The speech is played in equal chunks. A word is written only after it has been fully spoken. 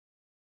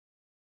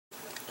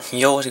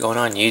Yo, what's going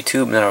on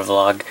YouTube? Another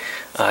vlog.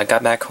 I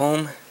got back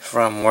home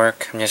from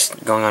work. I'm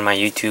just going on my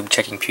YouTube,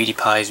 checking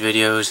PewDiePie's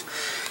videos.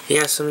 He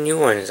has some new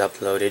ones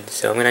uploaded,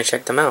 so I'm gonna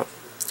check them out.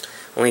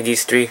 Only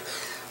these three.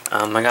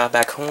 I got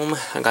back home.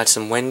 I got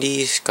some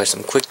Wendys, got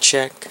some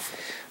Quickchek,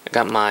 I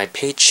got my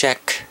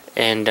paycheck,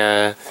 and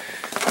I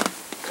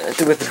had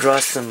to withdraw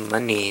some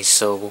money.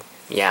 So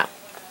yeah,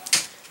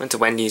 went to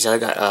Wendy's. I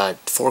got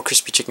 4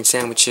 crispy chicken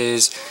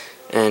sandwiches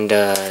and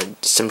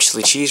some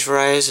chili cheese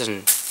fries,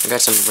 and I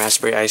got some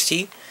raspberry iced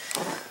tea.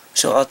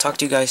 So I'll talk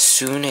to you guys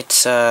soon.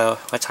 It's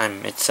what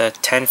time? It's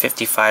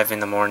 10:55 in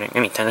the morning.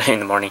 10 in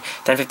the morning.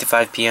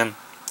 10:55 p.m.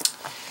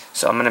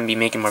 So I'm gonna be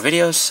making more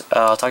videos.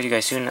 I'll talk to you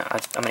guys soon. I'm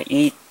gonna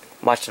eat,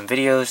 watch some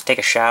videos, take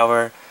a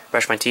shower,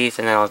 brush my teeth,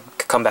 and then I'll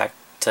come back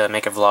to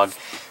make a vlog.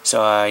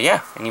 So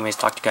yeah. Anyways,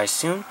 talk to you guys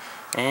soon,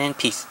 and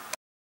peace.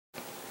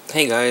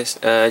 Hey guys,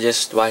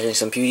 just watching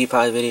some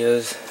PewDiePie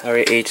videos. I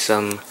already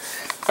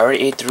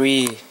ate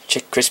 3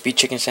 crispy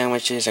chicken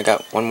sandwiches. I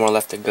got 1 more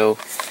left to go.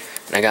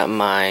 And I got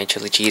my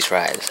chili cheese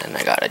fries, and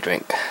I got a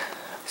drink.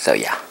 So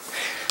yeah,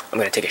 I'm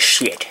gonna take a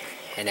shit,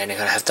 and then I'm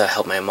gonna have to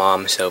help my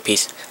mom. So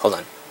peace. Hold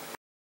on.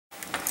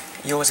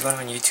 Yo, what's going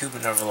on YouTube?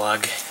 Another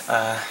vlog.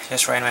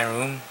 Just right in my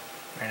room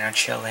right now,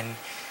 chilling,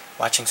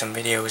 watching some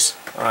videos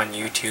on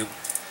YouTube.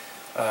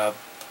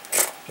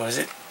 What is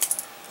it?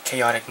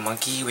 Chaotic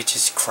Monkey, which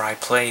is Cry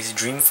Plays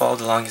Dreamfall: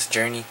 The Longest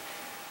Journey,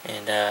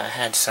 and I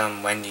had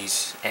some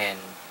Wendys and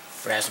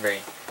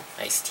raspberry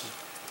iced tea.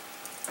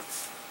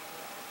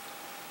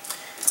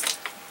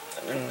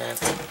 I'm gonna have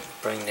to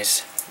bring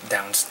this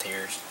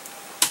downstairs.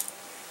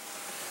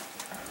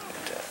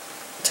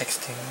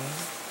 Texting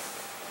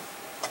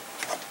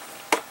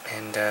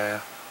and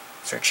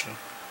searching.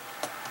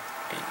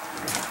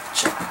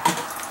 Check.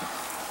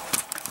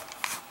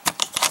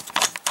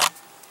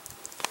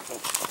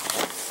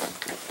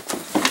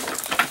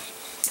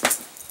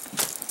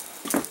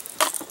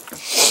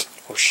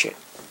 Oh shit.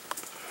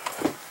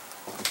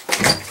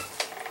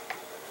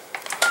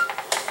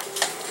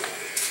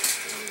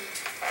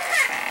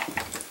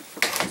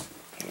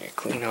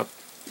 Clean up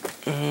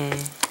in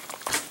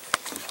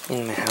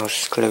my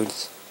house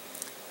clothes.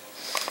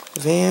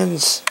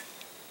 Vans.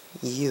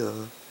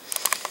 Yeah.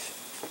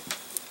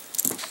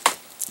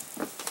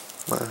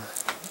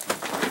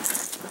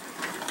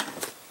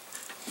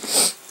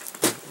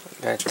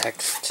 Gotta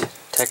text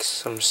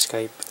some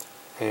Skype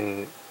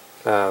and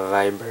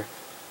Viber.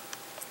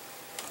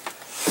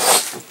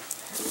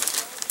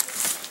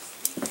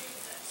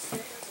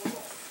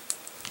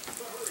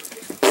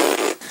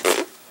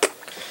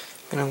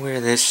 I'm gonna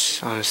wear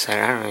this on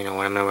Saturday. I don't really know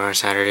what I'm gonna wear on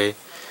Saturday,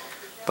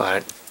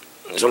 but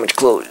there's so much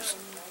clothes.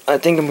 I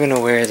think I'm gonna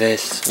wear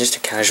this, just a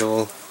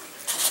casual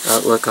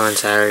outlook on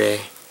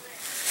Saturday.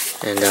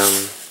 And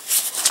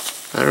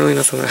I don't really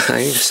know if I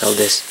need to sell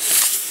this.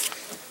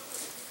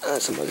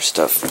 Some other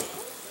stuff.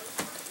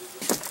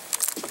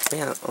 But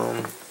yeah,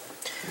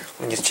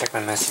 let me just check my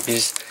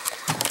messages.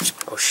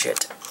 Oh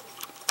shit.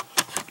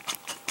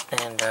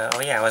 And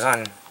oh yeah, I was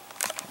on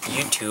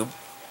YouTube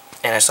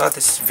and I saw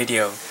this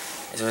video.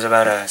 It was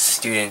about a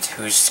student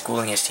who's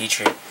schooling his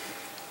teacher.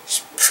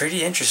 It's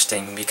pretty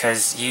interesting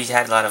because he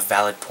had a lot of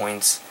valid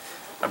points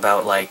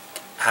about like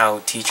how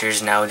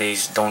teachers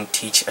nowadays don't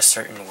teach a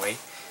certain way.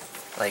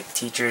 Like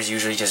teachers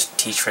usually just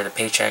teach for the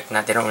paycheck.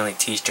 They don't really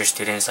teach their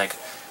students like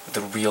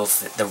the real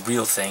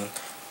thing.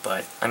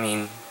 But I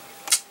mean,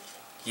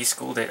 he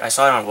schooled it. I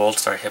saw it on World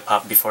Star Hip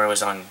Hop before it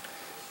was on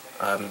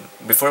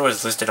before it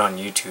was listed on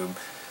YouTube,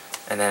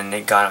 and then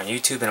it got on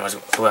YouTube and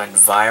it went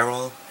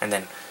viral, and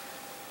then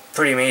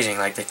pretty amazing.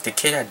 Like the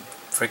kid had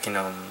freaking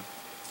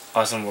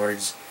awesome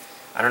words.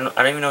 I don't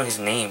even know his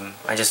name.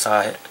 I just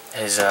saw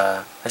his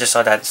I just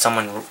saw that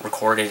someone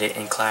recorded it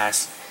in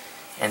class,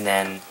 and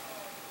then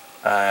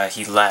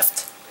he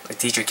left. The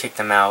teacher kicked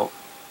him out,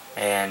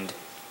 and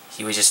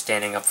he was just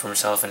standing up for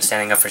himself and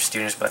standing up for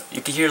students. But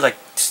you could hear like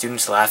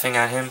students laughing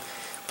at him,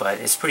 but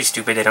it's pretty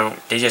stupid.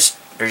 They're just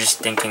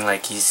thinking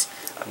like he's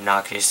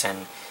obnoxious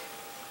and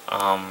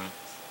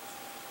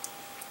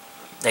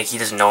like he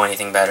doesn't know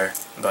anything better.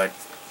 But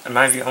in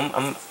my view,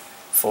 I'm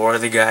for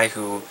the guy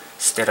who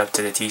stood up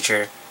to the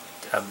teacher,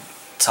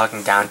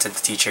 talking down to the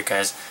teacher,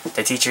 because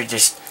the teacher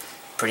just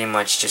pretty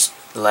much just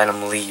let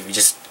him leave. He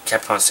just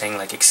kept on saying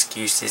like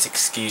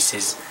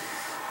excuses.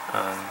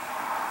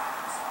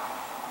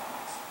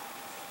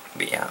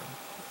 But yeah,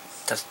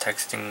 just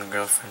texting the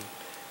girlfriend.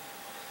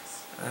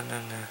 And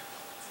then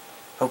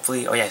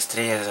hopefully, oh yes,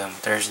 today is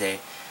Thursday.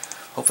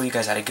 Hopefully you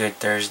guys had a good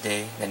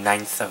Thursday, the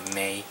 9th of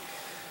May.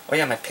 Oh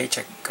yeah, my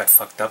paycheck got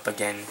fucked up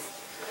again.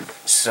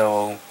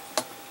 So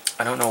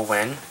I don't know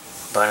when,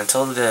 but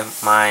until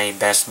my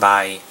Best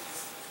Buy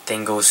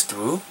thing goes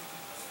through,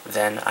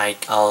 then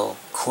I'll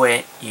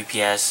quit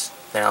UPS.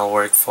 Then I'll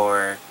work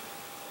for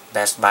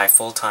Best Buy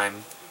full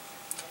time.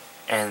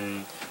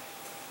 And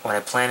what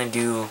I plan to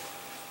do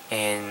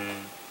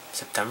in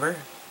September,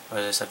 or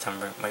is it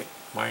September? Wait,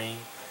 March,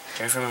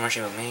 January, February, March,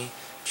 April, May,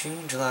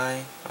 June,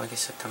 July,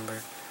 August,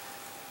 September.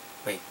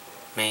 Wait,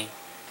 May,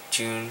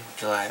 June,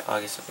 July,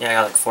 August. Yeah, I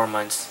got like 4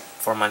 months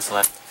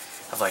left.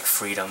 have like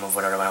freedom of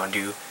whatever I want to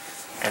do,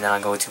 and then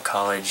I'll go to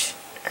college,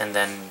 and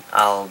then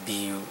I'll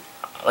be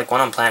like,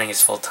 what I'm planning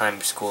is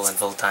full-time school and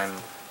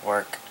full-time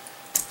work.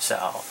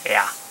 So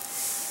yeah,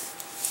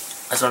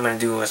 that's what I'm gonna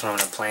do. That's what I'm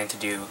gonna plan to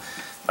do.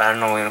 But I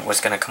don't know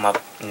what's gonna come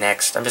up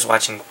next. I'm just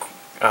watching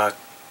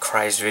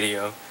Cry's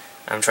video.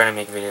 I'm trying to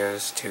make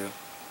videos too.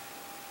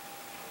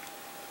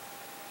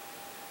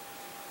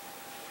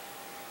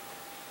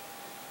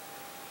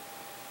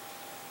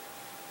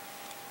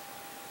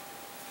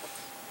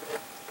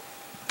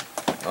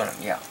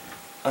 Yeah.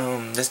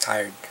 Just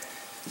tired.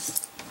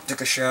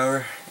 Took a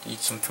shower, eat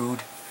some food.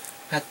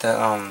 Had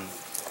to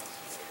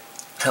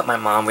help my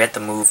mom. We had to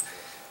move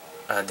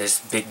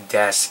this big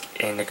desk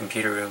in the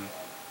computer room.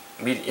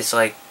 It's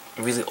like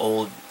really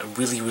old,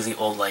 really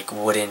old, like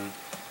wooden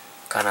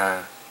kind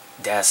of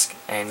desk,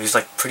 and it was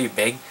like pretty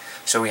big.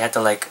 So we had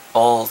to like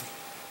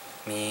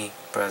me,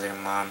 brother,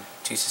 mom,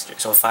 2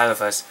 sisters, so 5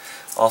 of us,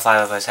 all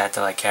 5 of us had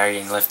to like carry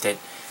and lift it,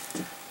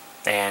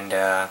 and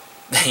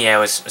yeah, it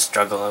was a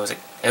struggle.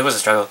 It was a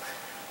struggle.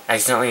 I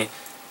accidentally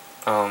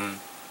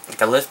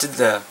like I lifted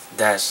the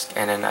desk,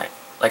 and then I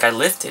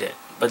lifted it,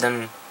 but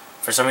then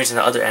for some reason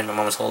the other end, my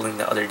mom was holding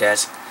the other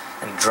desk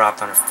and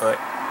dropped on her foot,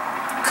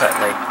 cut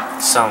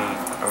like some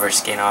of her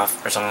skin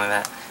off or something like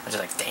that. I was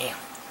just like, damn.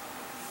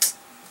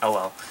 Oh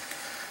well.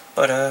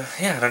 But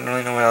yeah, I don't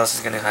really know what else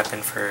is gonna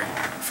happen for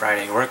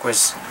Friday. Work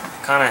was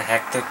kind of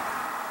hectic.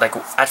 Like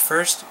at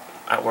first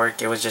at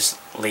work, it was just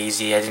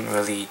lazy. I didn't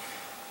really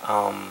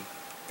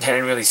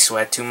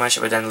sweat too much.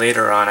 But then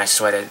later on, I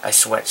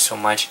sweat so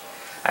much.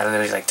 I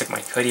literally like took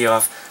my hoodie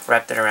off,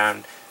 wrapped it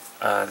around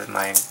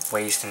my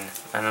waist, and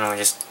I don't know.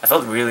 I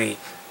felt really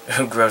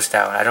grossed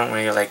out. I don't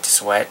really like to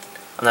sweat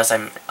unless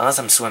I'm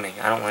swimming.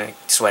 I don't like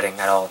sweating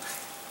at all.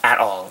 At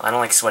all. I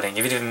don't like sweating,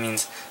 even if it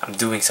means I'm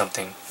doing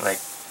something. Like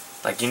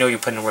you know, you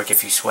put in work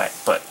if you sweat.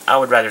 But I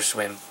would rather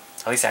swim.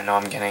 At least I know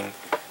I'm getting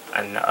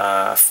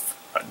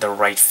the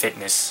right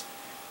fitness.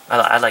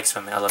 I like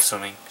swimming. I love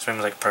swimming.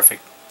 Swimming is like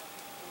perfect.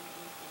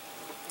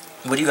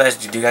 What do you guys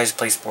do? Do you guys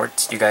play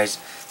sports? Do you guys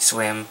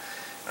swim?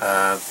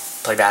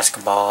 Play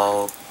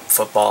basketball?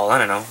 Football? I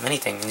don't know. Many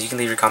things. You can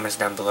leave your comments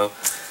down below.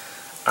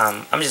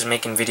 I'm just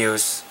making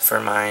videos for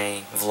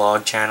my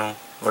vlog channel,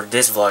 or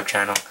this vlog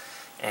channel,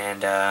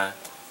 and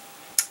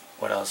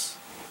what else?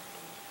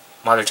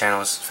 My other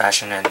channels,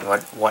 fashion and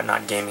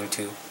whatnot, gaming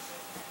too.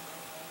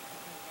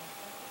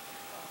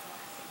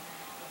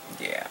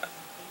 Yeah.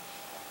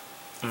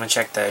 I'm gonna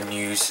check the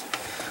news.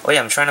 Oh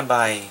yeah, I'm trying to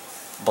buy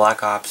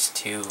Black Ops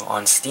 2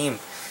 on Steam.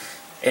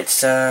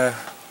 It's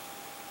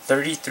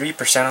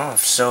 33%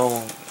 off.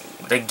 So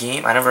the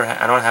game, I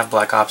don't have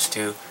Black Ops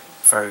 2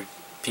 for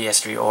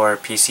PS3 or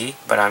PC,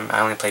 but I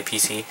only play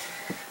PC.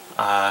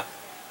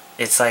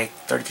 It's like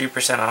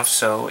 33% off,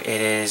 so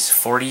it is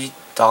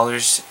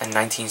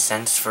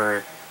 $40.19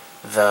 for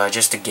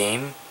just the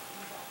game.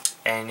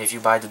 And if you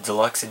buy the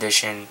deluxe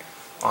edition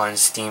on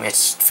Steam,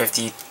 it's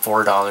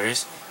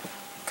 $54.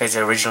 Because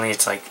originally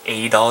it's like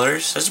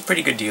 $80, so it's a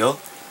pretty good deal.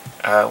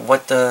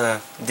 What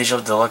the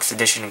digital deluxe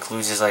edition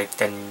includes is like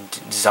the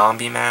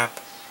zombie map.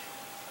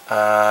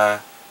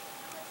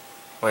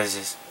 What is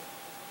this?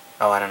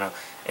 Oh, I don't know.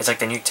 It's like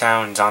the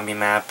Nuketown zombie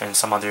map and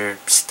some other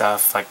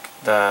stuff, like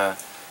the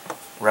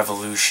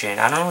Revolution.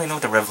 I don't really know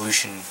what the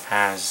Revolution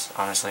has,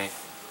 honestly.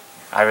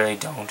 I really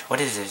don't. What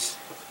is this?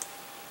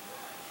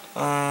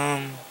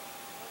 I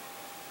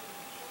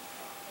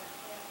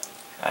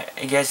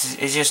guess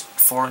it's just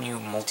 4 new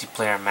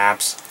multiplayer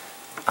maps.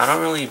 I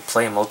don't really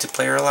play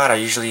multiplayer a lot. I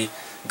usually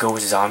go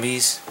with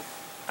zombies,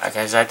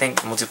 because I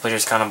think multiplayer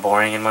is kind of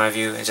boring in my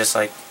view. It's just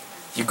like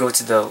you go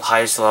to the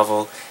highest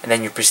level, and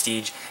then you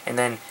prestige, and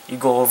then you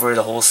go over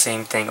the whole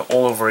same thing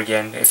all over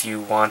again if you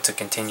want to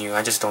continue.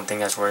 I just don't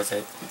think that's worth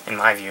it, in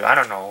my view. I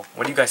don't know.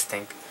 What do you guys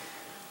think?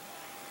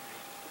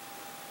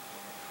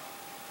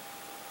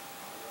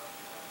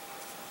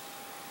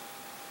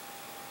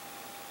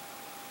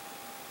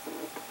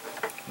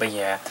 But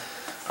yeah,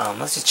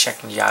 let's just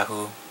check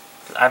Yahoo.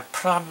 I'll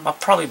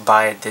probably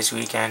buy it this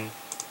weekend,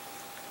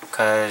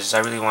 because I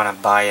really want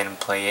to buy it and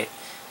play it.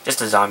 Just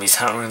the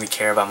zombies. I don't really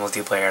care about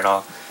multiplayer at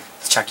all.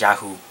 Let's check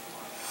Yahoo.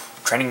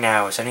 Trending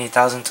now.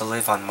 78,000 to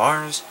live on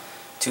Mars.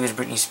 2 is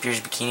Britney Spears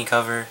bikini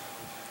cover.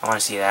 I want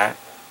to see that.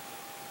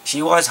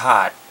 She was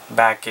hot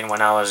back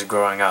when I was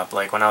growing up.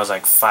 Like when I was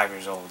like 5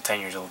 years old,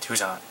 10 years old. She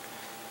was hot.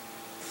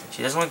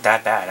 She doesn't look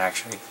that bad,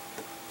 actually.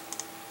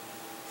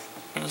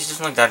 And she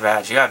doesn't look that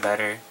bad. She got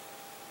better.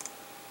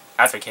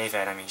 After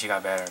K-Fed, I mean, she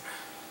got better.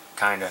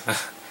 Kinda.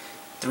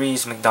 3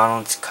 is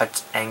McDonald's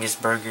cuts Angus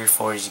burger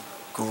for his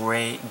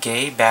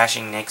gay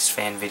bashing Knicks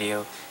fan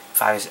video.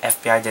 5 is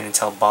FBI didn't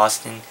tell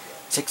Boston.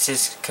 6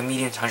 is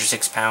comedian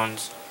 106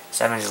 pounds.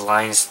 7 is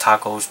Lion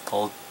tacos.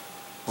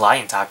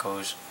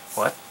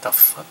 What the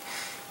fuck?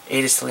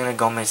 8 is Selena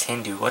Gomez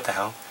Hindu. What the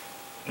hell?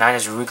 9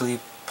 is Wrigley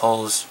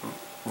pulls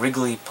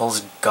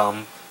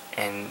gum.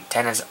 And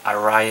 10 is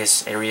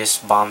Arias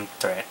bomb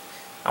threat.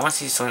 I want to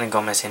see Selena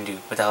Gomez Hindu.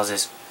 What the hell is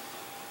this?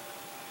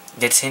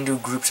 Gets Hindu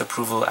group's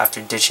approval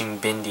after ditching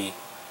Bindi.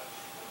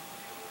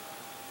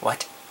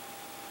 What?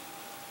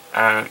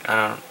 I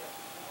don't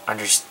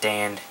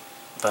understand,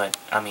 but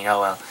I mean,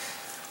 oh well.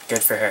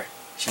 Good for her.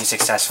 She's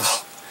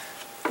successful.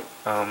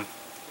 But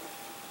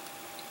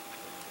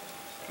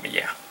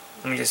yeah.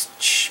 Let me just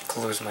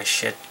close my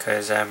shit,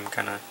 cause I'm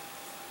gonna.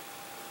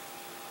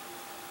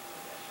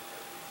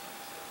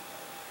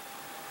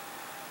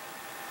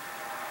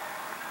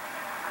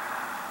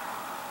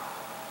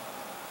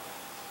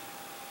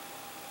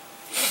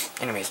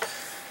 Anyways,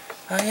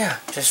 yeah,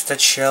 just a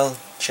chill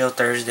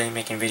Thursday,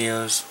 making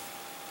videos,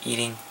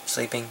 eating,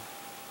 sleeping,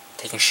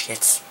 taking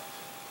shits.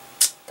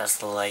 That's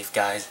the life,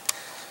 guys.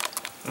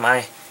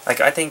 I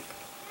think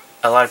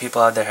a lot of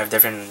people out there have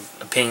different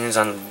opinions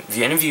on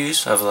and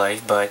views of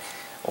life, but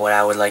what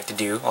I would like to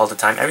do all the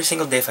time, every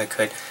single day if I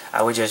could,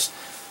 I would just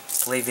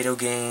play video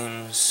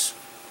games,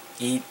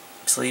 eat,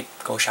 sleep,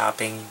 go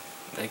shopping,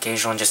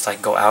 occasionally just like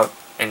go out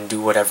and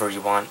do whatever you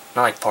want.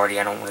 Not like party,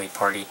 I don't really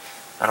party.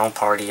 I don't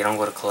party, I don't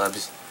go to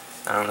clubs.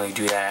 I don't really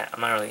do that.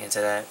 I'm not really into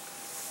that.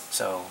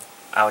 So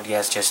I would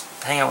guess just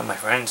hang out with my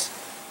friends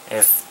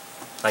if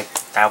like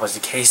that was the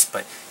case,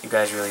 but you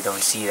guys really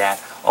don't see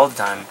that all the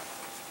time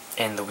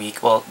in the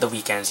week. Well, the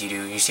weekends you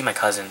do. You see my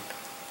cousin,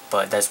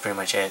 but that's pretty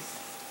much it.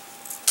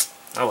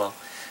 Oh well.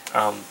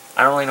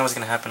 I don't really know what's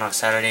gonna happen on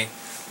Saturday.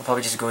 We'll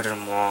probably just go to the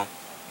mall,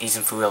 eat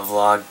some food, I'll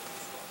vlog,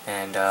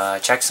 and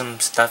check some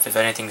stuff if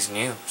anything's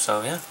new.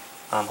 So yeah.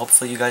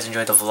 Hopefully you guys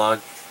enjoyed the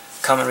vlog.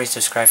 Comment, rate,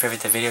 subscribe,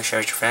 favorite the video, share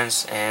it with your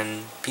friends,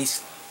 and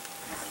peace.